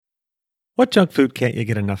What junk food can't you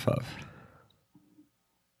get enough of?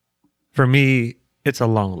 For me, it's a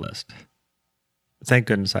long list. Thank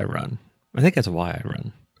goodness I run. I think that's why I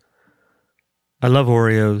run. I love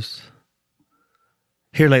Oreos.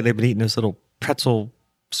 Here lately, I've been eating those little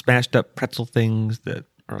smashed up pretzel things that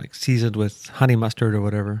are like seasoned with honey mustard or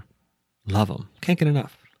whatever. Love them. Can't get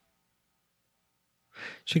enough.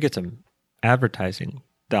 Should get some advertising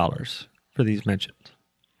dollars for these mentions.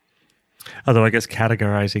 Although I guess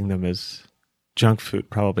categorizing them as junk food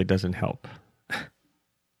probably doesn't help.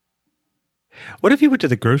 What if you went to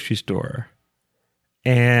the grocery store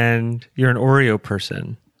and you're an Oreo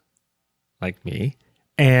person, like me,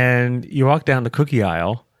 and you walk down the cookie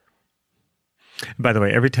aisle? By the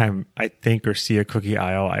way, every time I think or see a cookie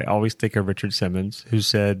aisle, I always think of Richard Simmons, who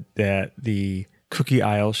said that the cookie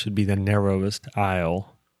aisle should be the narrowest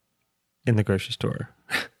aisle in the grocery store.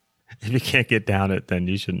 If you can't get down it, then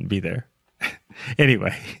you shouldn't be there.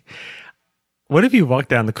 Anyway, what if you walked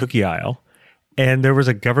down the cookie aisle and there was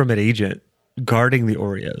a government agent guarding the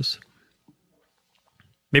Oreos?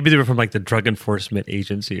 Maybe they were from like the Drug Enforcement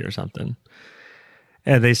Agency or something.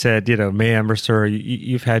 And they said, ma'am or sir,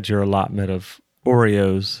 you've had your allotment of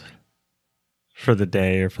Oreos for the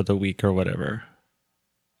day or for the week or whatever.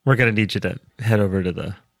 We're going to need you to head over to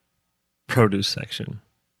the produce section.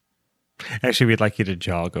 Actually, we'd like you to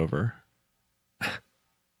jog over.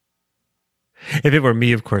 If it were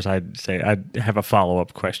me, of course, I'd have a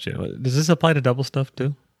follow-up question. Does this apply to double stuff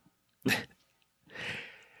too?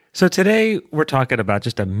 So today we're talking about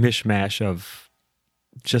just a mishmash of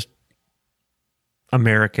just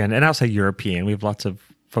American, and I'll say European. We have lots of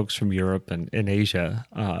folks from Europe and Asia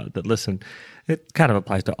that listen. It kind of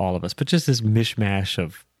applies to all of us, but just this mishmash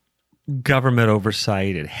of government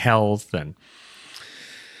oversight and health and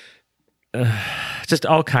just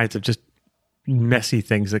all kinds of just messy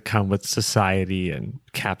things that come with society and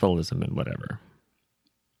capitalism and whatever.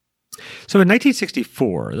 So in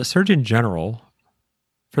 1964, the Surgeon General,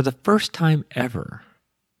 for the first time ever,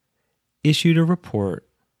 issued a report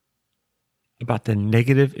about the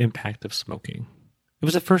negative impact of smoking. It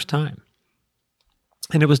was the first time.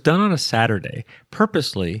 And it was done on a Saturday,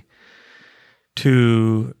 purposely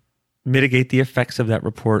to mitigate the effects of that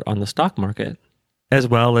report on the stock market, as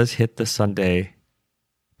well as hit the Sunday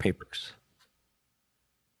papers.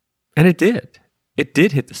 And it did. It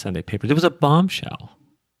did hit the Sunday papers. It was a bombshell.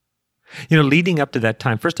 Leading up to that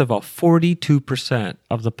time, first of all, 42%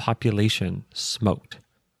 of the population smoked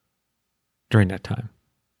during that time.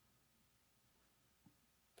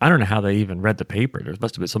 I don't know how they even read the paper. There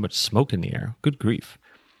must have been so much smoke in the air. Good grief.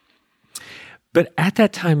 But at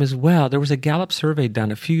that time as well, there was a Gallup survey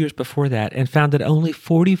done a few years before that and found that only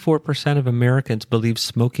 44% of Americans believe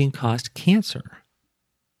smoking caused cancer.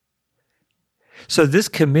 So this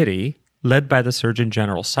committee, led by the Surgeon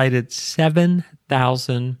General, cited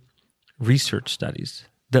 7,000 research studies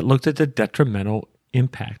that looked at the detrimental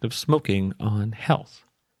impact of smoking on health.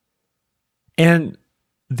 And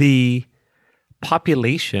the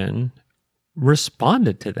population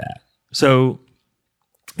responded to that. So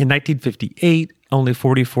in 1958, only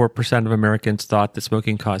 44% of Americans thought that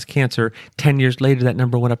smoking caused cancer. 10 years later, that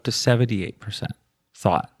number went up to 78%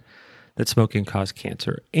 thought that smoking caused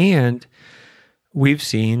cancer. And we've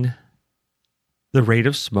seen the rate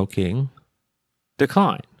of smoking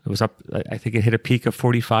decline. It was up, I think it hit a peak of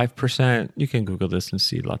 45%. You can Google this and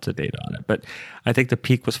see lots of data on it. But I think the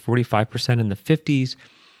peak was 45% in the 50s,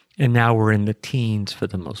 and now we're in the teens for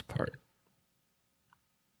the most part.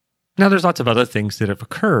 Now, there's lots of other things that have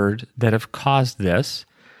occurred that have caused this.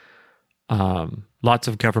 Lots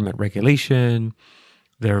of government regulation.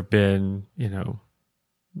 There have been,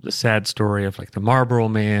 the sad story of like the Marlboro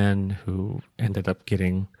Man who ended up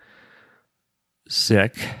getting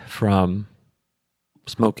sick from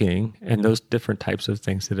smoking and those different types of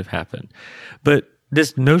things that have happened. But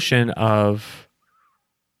this notion of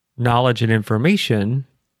knowledge and information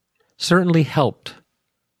certainly helped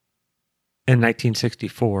in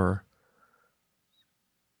 1964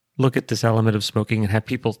 look at this element of smoking and have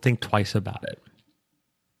people think twice about it.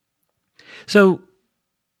 So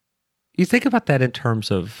you think about that in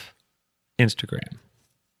terms of Instagram.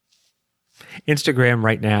 Instagram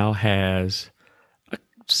right now has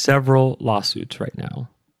several lawsuits right now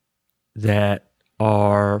that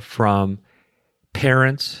are from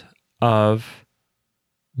parents of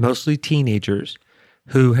mostly teenagers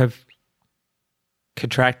who have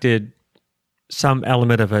contracted some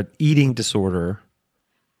element of an eating disorder.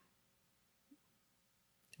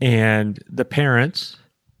 And the parents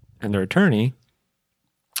and their attorney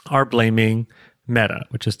are blaming Meta,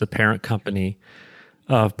 which is the parent company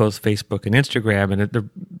of both Facebook and Instagram. And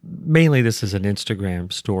mainly this is an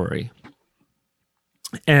Instagram story.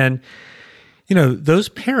 And, those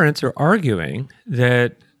parents are arguing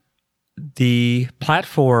that the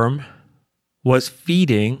platform was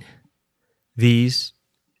feeding these,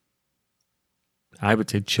 I would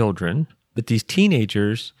say children, but these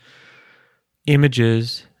teenagers,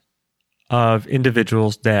 images of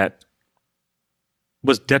individuals that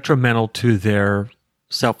was detrimental to their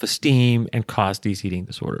self-esteem and caused these eating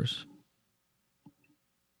disorders.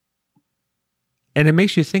 And it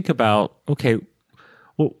makes you think about, okay,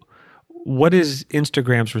 well, what is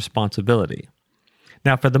Instagram's responsibility?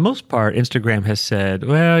 Now, for the most part, Instagram has said,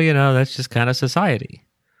 well, that's just kind of society.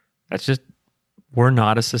 That's just, we're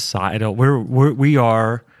not a societal, we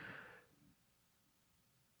are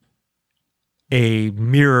a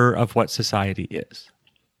mirror of what society is.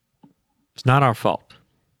 It's not our fault.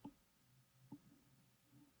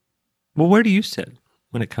 Well, where do you sit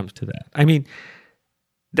when it comes to that? I mean,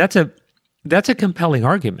 that's a compelling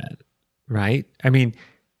argument, right? I mean,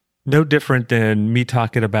 no different than me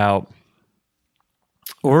talking about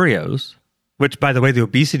Oreos, which, by the way, the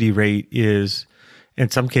obesity rate is,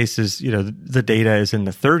 in some cases, the data is in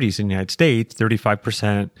the 30s in the United States.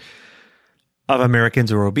 35% of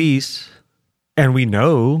Americans are obese, and we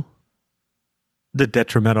know the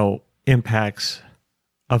detrimental impacts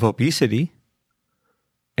of obesity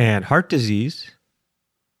and heart disease.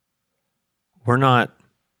 We're not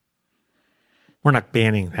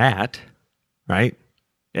banning that, right?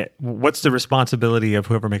 What's the responsibility of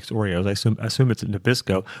whoever makes Oreos? I assume it's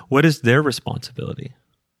Nabisco. What is their responsibility?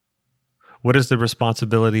 What is the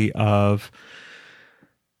responsibility of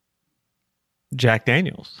Jack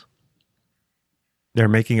Daniels? They're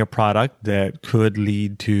making a product that could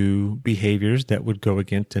lead to behaviors that would go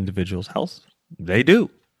against individuals' health. They do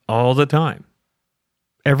all the time,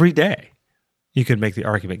 every day. You could make the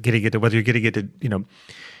argument, whether you're getting into,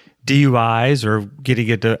 DUIs or getting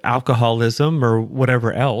into alcoholism or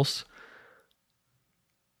whatever else.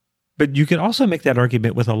 But you can also make that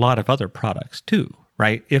argument with a lot of other products too,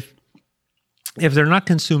 right? If they're not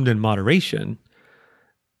consumed in moderation,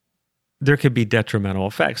 there could be detrimental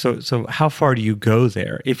effects. So how far do you go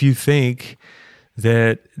there? If you think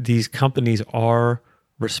that these companies are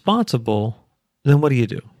responsible, then what do you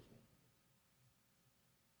do?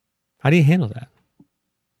 How do you handle that?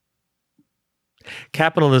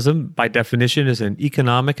 Capitalism, by definition, is an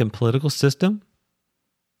economic and political system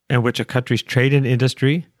in which a country's trade and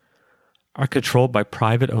industry are controlled by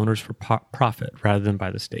private owners for profit rather than by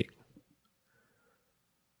the state.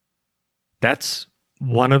 That's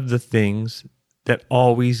one of the things that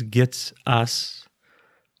always gets us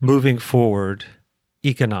moving forward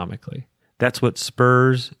economically. That's what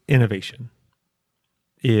spurs innovation,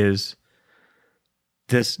 is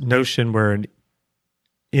this notion where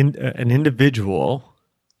an individual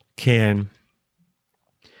can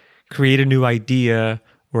create a new idea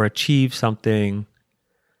or achieve something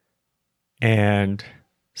and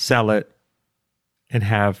sell it and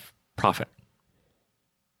have profit.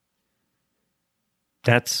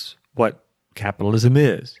 That's what capitalism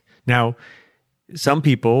is. Now, some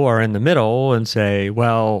people are in the middle and say,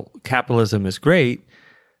 well, capitalism is great,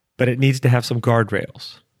 but it needs to have some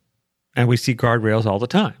guardrails. And we see guardrails all the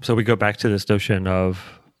time. So we go back to this notion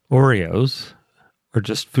of Oreos or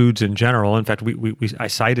just foods in general. In fact, I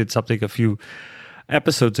cited something a few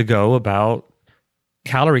episodes ago about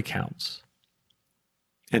calorie counts.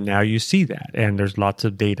 And now you see that. And there's lots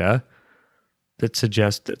of data that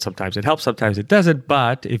suggests that sometimes it helps, sometimes it doesn't.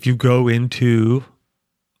 But if you go into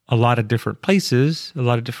a lot of different places, a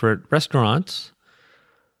lot of different restaurants,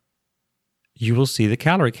 you will see the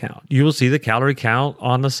calorie count. You will see the calorie count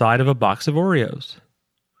on the side of a box of Oreos.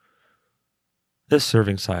 The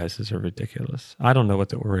serving sizes are ridiculous. I don't know what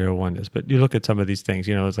the Oreo one is, but you look at some of these things,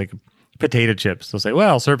 it's like potato chips. They'll say,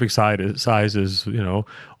 well, serving size is,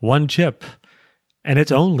 one chip. And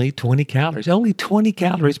it's only 20 calories. Only 20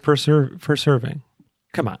 calories per serving.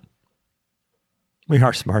 Come on. We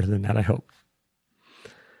are smarter than that, I hope.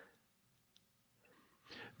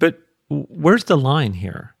 But where's the line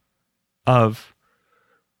here of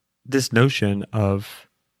this notion of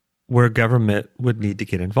where government would need to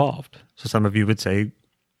get involved? So some of you would say,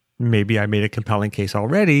 maybe I made a compelling case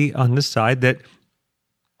already on this side that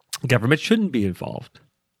government shouldn't be involved.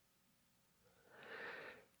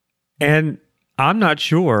 And I'm not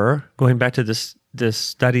sure, going back to this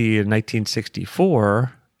study in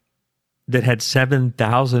 1964 that had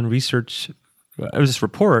 7,000 research, it was this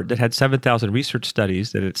report that had 7,000 research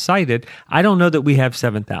studies that it cited. I don't know that we have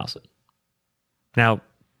 7,000. Now,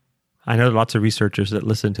 I know lots of researchers that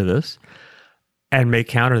listen to this and may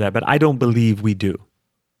counter that, but I don't believe we do.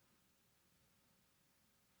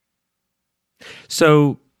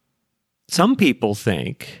 So some people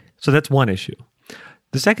think, so that's one issue.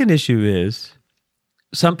 The second issue is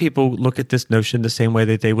some people look at this notion the same way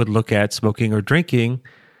that they would look at smoking or drinking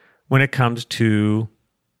when it comes to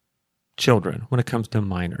children, when it comes to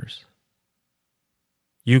minors.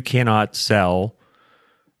 You cannot sell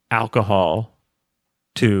alcohol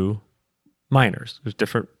to minors. There's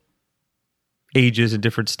different ages in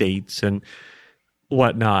different states and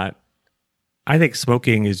whatnot. I think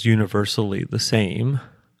smoking is universally the same.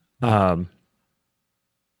 But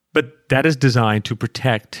that is designed to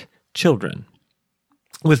protect children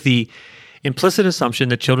with the implicit assumption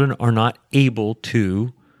that children are not able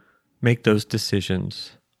to make those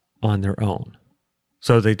decisions on their own.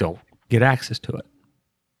 So they don't get access to it,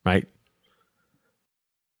 right?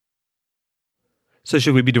 So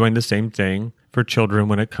should we be doing the same thing for children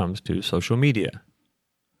when it comes to social media?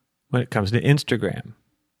 When it comes to Instagram?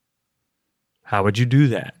 How would you do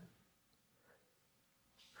that?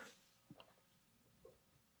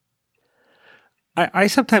 I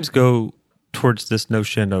sometimes go towards this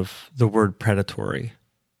notion of the word predatory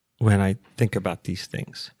when I think about these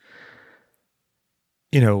things.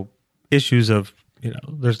 Issues of,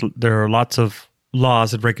 there are lots of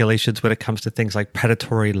laws and regulations when it comes to things like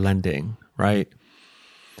predatory lending, right?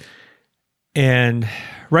 And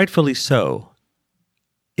rightfully so.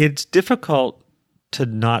 It's difficult to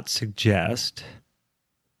not suggest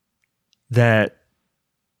that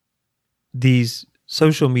these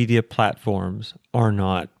social media platforms are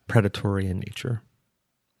not predatory in nature,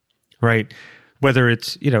 right? Whether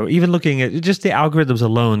it's, even looking at just the algorithms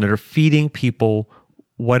alone that are feeding people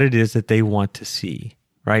what it is that they want to see,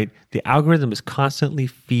 right? The algorithm is constantly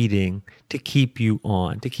feeding to keep you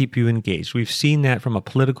on, to keep you engaged. We've seen that from a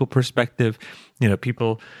political perspective.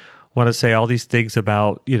 People want to say all these things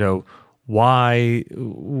about, why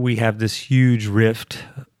we have this huge rift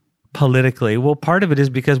politically. Well, part of it is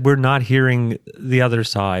because we're not hearing the other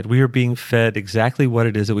side. We are being fed exactly what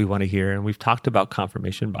it is that we want to hear, and we've talked about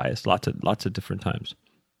confirmation bias lots of different times.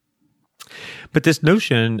 But this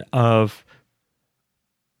notion of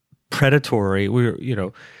predatory,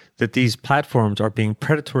 that these platforms are being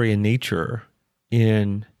predatory in nature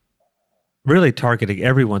in really targeting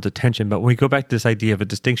everyone's attention. But when we go back to this idea of a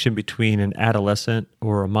distinction between an adolescent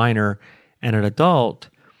or a minor and an adult,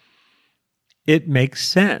 it makes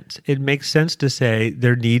sense. It makes sense to say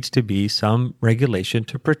there needs to be some regulation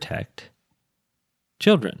to protect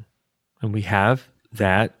children. And we have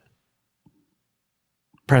that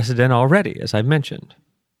precedent already, as I mentioned.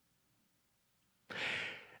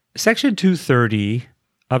 Section 230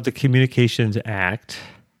 of the Communications Act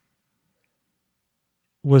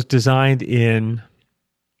was designed in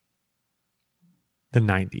the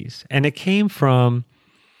 90s. And it came from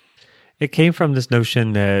this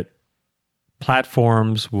notion that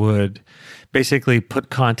platforms would basically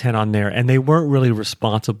put content on there and they weren't really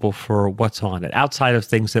responsible for what's on it outside of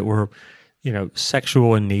things that were,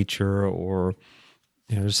 sexual in nature or,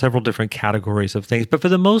 there's several different categories of things. But for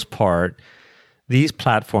the most part, these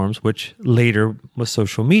platforms, which later was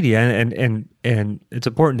social media, and it's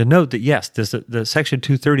important to note that yes, the Section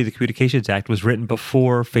 230 of the Communications Act was written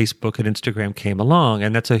before Facebook and Instagram came along,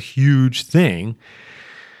 and that's a huge thing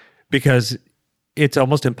because it's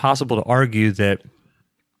almost impossible to argue that,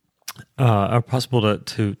 or possible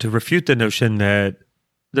to refute the notion that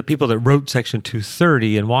the people that wrote Section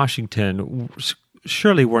 230 in Washington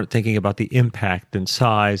surely weren't thinking about the impact and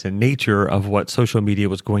size and nature of what social media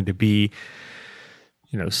was going to be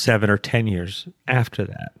 7 or 10 years after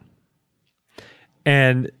that.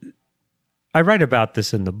 And I write about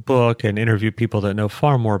this in the book and interview people that know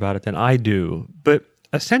far more about it than I do. But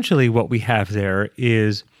essentially what we have there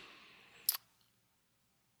is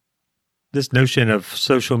this notion of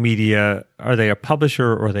social media. Are they a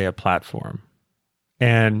publisher or are they a platform?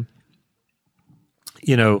 And,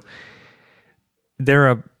 there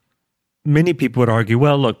are many people would argue,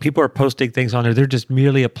 well, look, people are posting things on there. They're just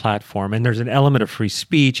merely a platform. And there's an element of free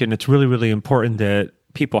speech. And it's really, really important that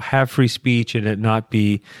people have free speech and it not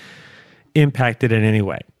be impacted in any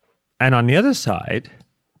way. And on the other side,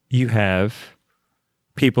 you have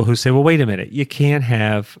people who say, well, wait a minute, you can't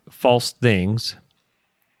have false things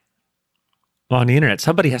on the internet.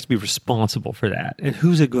 Somebody has to be responsible for that. And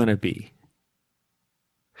who's it going to be?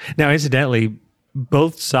 Now, incidentally,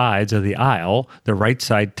 both sides of the aisle, the right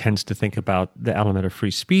side tends to think about the element of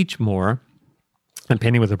free speech more and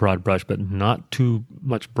painting with a broad brush, but not too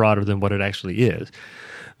much broader than what it actually is.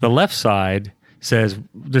 The left side says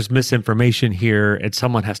there's misinformation here and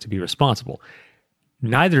someone has to be responsible.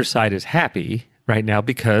 Neither side is happy, right now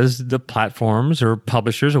because the platforms or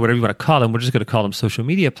publishers or whatever you want to call them, we're just going to call them social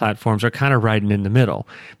media platforms, are kind of riding in the middle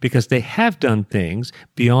because they have done things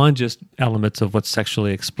beyond just elements of what's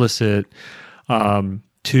sexually explicit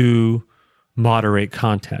to moderate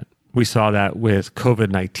content. We saw that with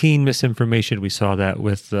COVID-19 misinformation. We saw that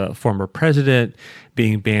with the former president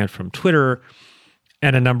being banned from Twitter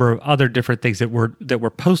and a number of other different things that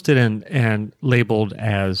were posted and labeled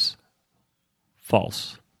as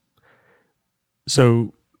false.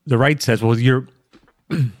 So the right says, well, you're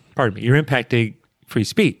impacting free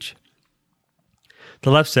speech.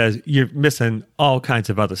 The left says you're missing all kinds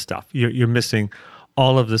of other stuff. You're missing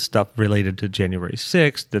all of the stuff related to January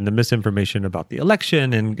 6th and the misinformation about the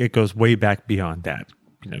election, and it goes way back beyond that.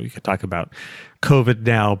 We could talk about COVID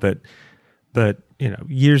now, but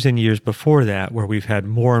years and years before that, where we've had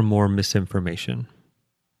more and more misinformation.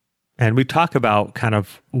 And we talk about kind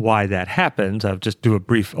of why that happens. I'll just do a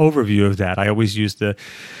brief overview of that. I always use the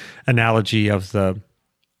analogy of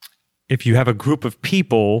if you have a group of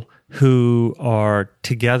people who are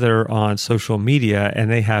together on social media and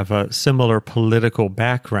they have a similar political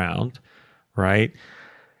background, right?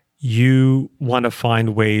 You want to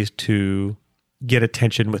find ways to get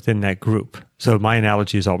attention within that group. So my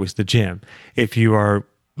analogy is always the gym. If you are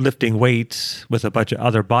lifting weights with a bunch of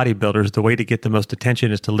other bodybuilders, the way to get the most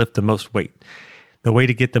attention is to lift the most weight. The way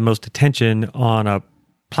to get the most attention on a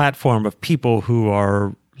platform of people who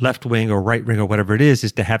are left wing or right wing or whatever it is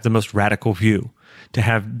to have the most radical view, to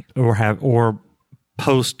have or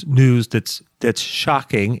post news that's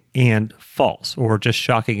shocking and false, or just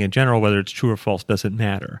shocking in general, whether it's true or false doesn't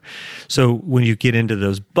matter. So when you get into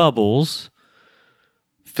those bubbles,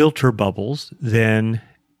 filter bubbles, then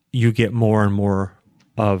you get more and more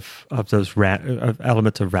of those of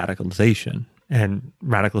elements of radicalization. And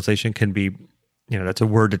radicalization can be, that's a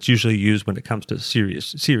word that's usually used when it comes to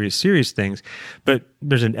serious things. But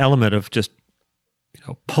there's an element of just,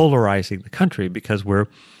 polarizing the country because we're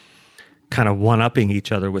kind of one-upping each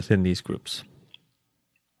other within these groups.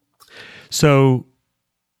 So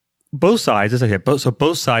both sides, as I said,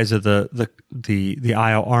 both sides of the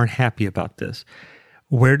aisle aren't happy about this.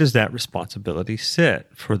 Where does that responsibility sit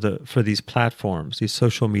for these platforms, these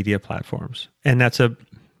social media platforms? And that's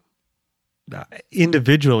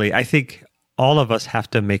individually, I think all of us have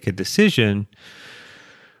to make a decision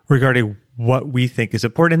regarding what we think is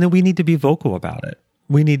important, and then we need to be vocal about it.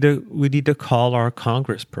 We need to call our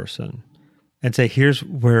congressperson and say, here's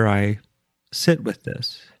where I sit with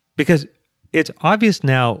this. Because it's obvious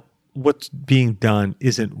now what's being done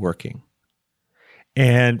isn't working.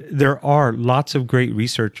 And there are lots of great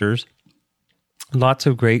researchers, lots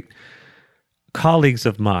of great colleagues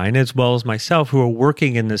of mine, as well as myself, who are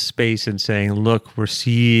working in this space and saying, look, we're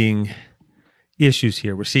seeing issues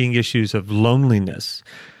here. We're seeing issues of loneliness.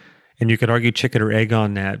 And you could argue chicken or egg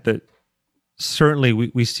on that, but certainly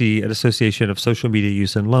we see an association of social media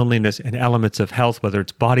use and loneliness and elements of health, whether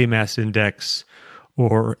it's body mass index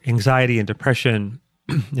or anxiety and depression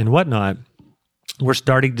and whatnot. We're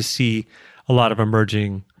starting to see a lot of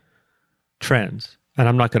emerging trends. And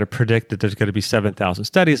I'm not going to predict that there's going to be 7,000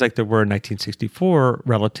 studies like there were in 1964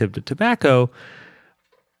 relative to tobacco,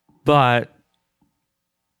 but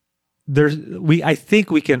I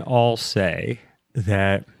think we can all say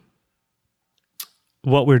that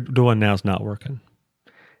what we're doing now is not working.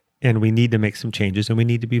 And we need to make some changes, and we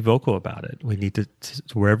need to be vocal about it. We need to,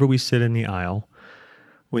 wherever we sit in the aisle,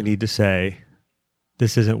 we need to say,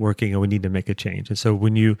 this isn't working and we need to make a change. And so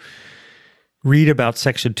when you read about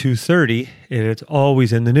Section 230, and it's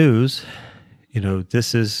always in the news,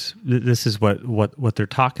 this is what they're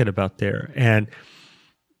talking about there. And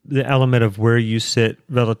the element of where you sit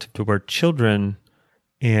relative to where children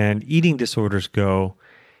and eating disorders go,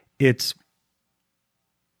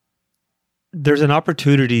 there's an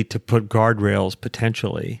opportunity to put guardrails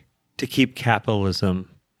potentially to keep capitalism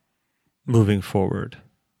moving forward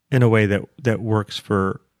in a way that works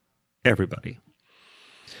for everybody.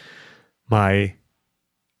 My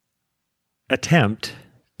attempt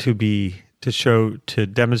to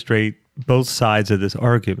demonstrate both sides of this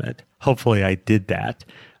argument, hopefully I did that.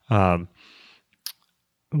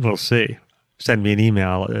 We'll see. Send me an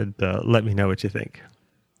email and let me know what you think.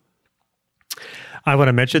 I want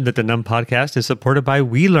to mention that the Numb Podcast is supported by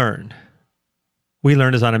WeLearn.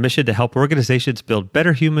 WeLearn is on a mission to help organizations build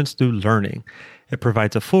better humans through learning. It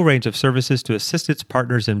provides a full range of services to assist its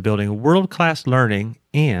partners in building world-class learning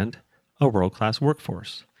and a world-class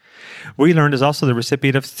workforce. WeLearn is also the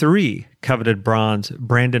recipient of 3 coveted bronze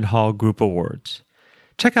Brandon Hall Group Awards.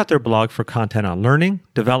 Check out their blog for content on learning,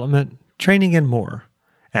 development, training, and more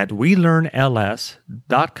at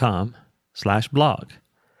welearnls.com/blog.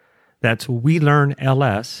 That's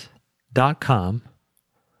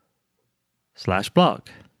welearnls.com/blog.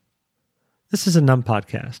 This is a Numb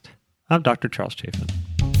Podcast. I'm Dr. Charles Chafin.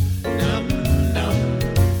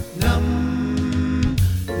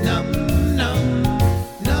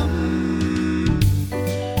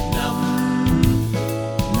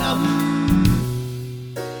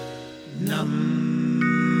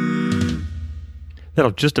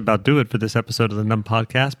 That'll just about do it for this episode of the Numb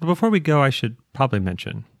Podcast. But before we go, I should probably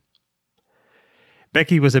mention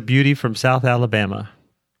Becky was a beauty from South Alabama.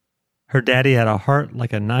 Her daddy had a heart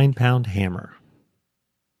like a 9-pound hammer.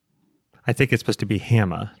 I think it's supposed to be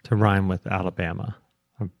hammer to rhyme with Alabama.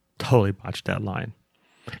 I totally botched that line.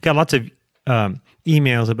 Got lots of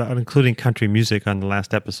emails about including country music on the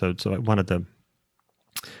last episode, so I wanted to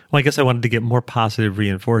get more positive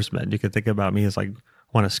reinforcement. You could think about me as like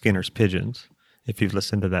one of Skinner's pigeons, if you've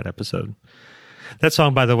listened to that episode. That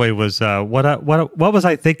song, by the way, was What Was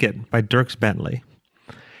I Thinking by Dierks Bentley.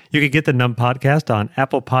 You can get the Numb Podcast on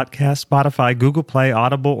Apple Podcasts, Spotify, Google Play,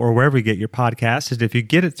 Audible, or wherever you get your podcasts. And if you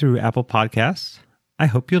get it through Apple Podcasts, I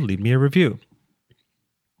hope you'll leave me a review.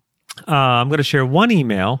 I'm going to share one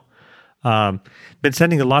email. Been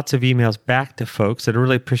sending lots of emails back to folks that I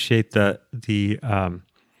really appreciate the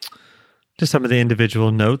just some of the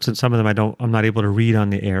individual notes, and some of them I'm not able to read on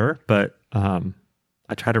the air, but I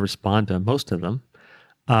try to respond to most of them.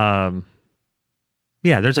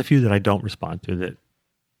 There's a few that I don't respond to that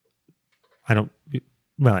I don't.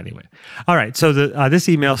 Well, anyway. All right. So this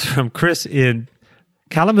email is from Chris in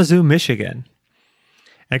Kalamazoo, Michigan.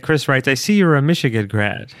 And Chris writes, I see you're a Michigan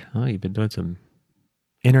grad. Oh, you've been doing some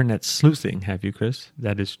internet sleuthing, have you, Chris?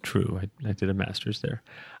 That is true. I did a master's there.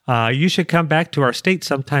 You should come back to our state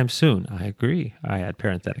sometime soon. I agree, I add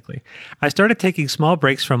parenthetically. I started taking small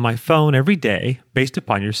breaks from my phone every day based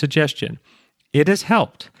upon your suggestion. It has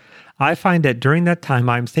helped. I find that during that time,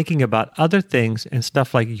 I'm thinking about other things, and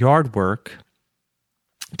stuff like yard work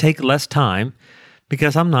take less time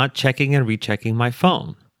because I'm not checking and rechecking my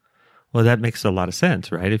phone. Well, that makes a lot of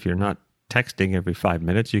sense, right? If you're not texting every 5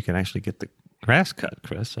 minutes, you can actually get the grass cut,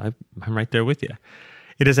 Chris. I'm right there with you.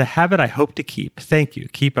 It is a habit I hope to keep. Thank you.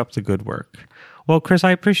 Keep up the good work. Well, Chris, I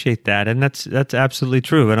appreciate that, and that's absolutely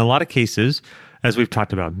true. In a lot of cases, as we've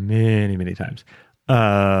talked about many, many times,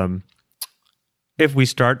 if we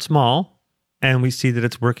start small and we see that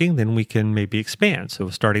it's working, then we can maybe expand. So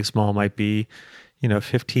starting small might be,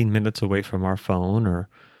 15 minutes away from our phone, or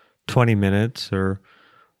 20 minutes or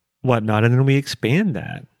whatnot. And then we expand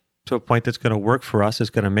that to a point that's going to work for us,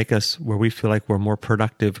 is going to make us where we feel like we're more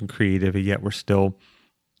productive and creative, and yet we're still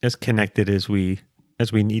as connected as we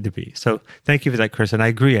need to be. So thank you for that, Chris. And I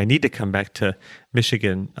agree. I need to come back to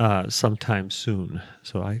Michigan sometime soon.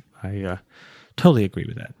 So I totally agree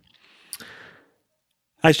with that.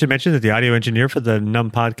 I should mention that the audio engineer for the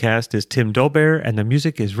Numb Podcast is Tim Dolbear, and the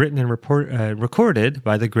music is written and recorded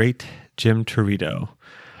by the great Jim Torito.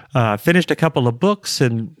 Finished a couple of books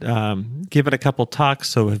and given a couple talks,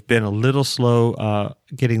 so have been a little slow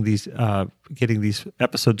getting these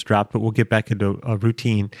episodes dropped, but we'll get back into a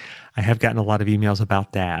routine. I have gotten a lot of emails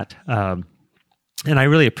about that, and I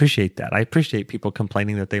really appreciate that. I appreciate people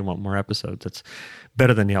complaining that they want more episodes. It's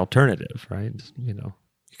better than the alternative, right? You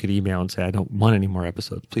could email and say, I don't want any more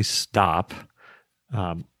episodes. Please stop.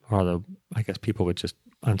 Although I guess people would just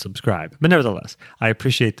unsubscribe. But nevertheless, I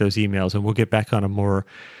appreciate those emails, and we'll get back on a more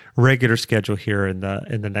regular schedule here in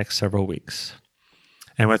the next several weeks.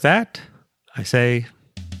 And with that, I say,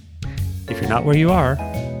 if you're not where you are,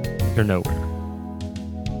 you're nowhere.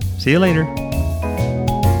 See you later.